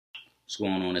What's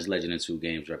going on? It's Legend in 2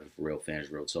 Games, repping for real fans,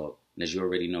 real talk. And as you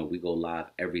already know, we go live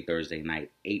every Thursday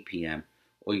night, 8 p.m.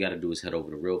 All you got to do is head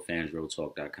over to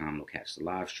realfansrealtalk.com to catch the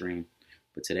live stream.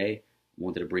 But today, I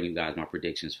wanted to bring you guys my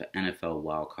predictions for NFL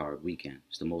Wild Card Weekend.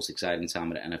 It's the most exciting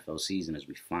time of the NFL season as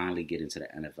we finally get into the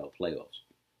NFL playoffs.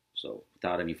 So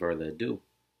without any further ado,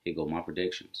 here go my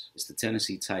predictions. It's the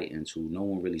Tennessee Titans, who no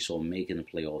one really saw making the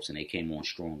playoffs, and they came on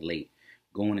strong late,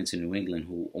 going into New England,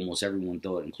 who almost everyone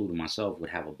thought, including myself, would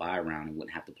have a bye round and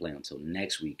wouldn't have to play until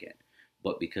next weekend.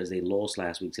 But because they lost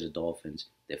last week to the Dolphins,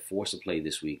 they're forced to play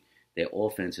this week. Their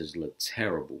offenses look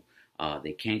terrible.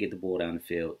 They can't get the ball down the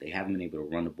field. They haven't been able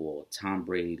to run the ball. Tom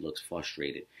Brady looks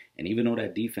frustrated. And even though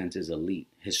that defense is elite,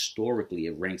 historically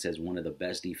it ranks as one of the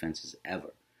best defenses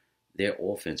ever. Their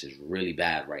offense is really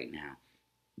bad right now.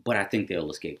 But I think they'll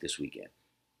escape this weekend.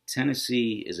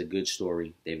 Tennessee is a good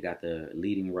story. They've got the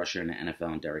leading rusher in the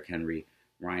NFL, Derrick Henry.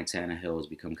 Ryan Tannehill has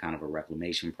become kind of a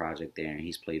reclamation project there, and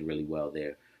he's played really well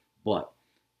there. But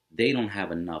they don't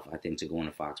have enough, I think, to go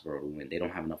into Foxborough to win. They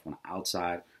don't have enough on the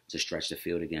outside to stretch the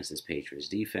field against this Patriots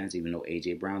defense, even though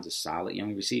A.J. Brown's a solid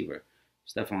young receiver.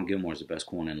 Stephon Gilmore is the best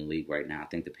corner in the league right now. I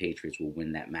think the Patriots will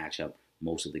win that matchup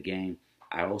most of the game.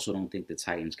 I also don't think the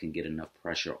Titans can get enough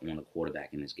pressure on the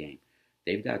quarterback in this game.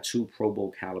 They've got two Pro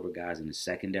Bowl caliber guys in the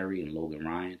secondary in Logan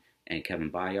Ryan and Kevin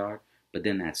Byard, but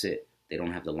then that's it. They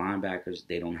don't have the linebackers.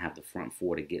 They don't have the front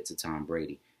four to get to Tom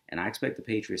Brady. And I expect the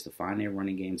Patriots to find their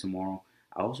running game tomorrow.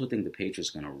 I also think the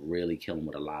Patriots are going to really kill them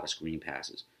with a lot of screen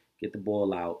passes. Get the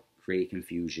ball out, create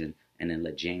confusion, and then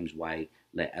let James White,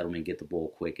 let Edelman get the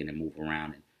ball quick and then move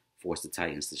around and force the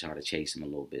Titans to try to chase him a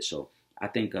little bit. So I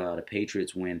think the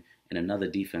Patriots win in another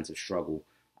defensive struggle.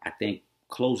 I think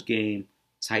close game.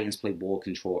 Titans play ball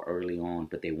control early on,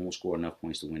 but they won't score enough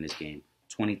points to win this game.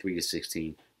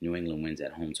 23-16, New England wins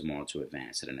at home tomorrow to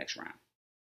advance to the next round.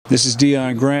 This is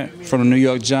Deion Grant from the New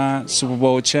York Giants, Super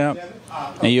Bowl champ,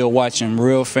 and you're watching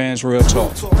Real Fans, Real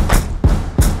Talk.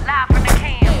 Live from the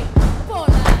can.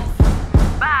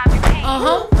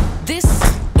 This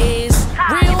is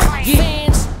Real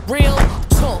Fans, Real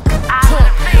Talk.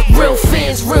 Real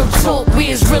Fans, Real Talk.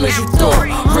 We as real as you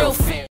thought. Real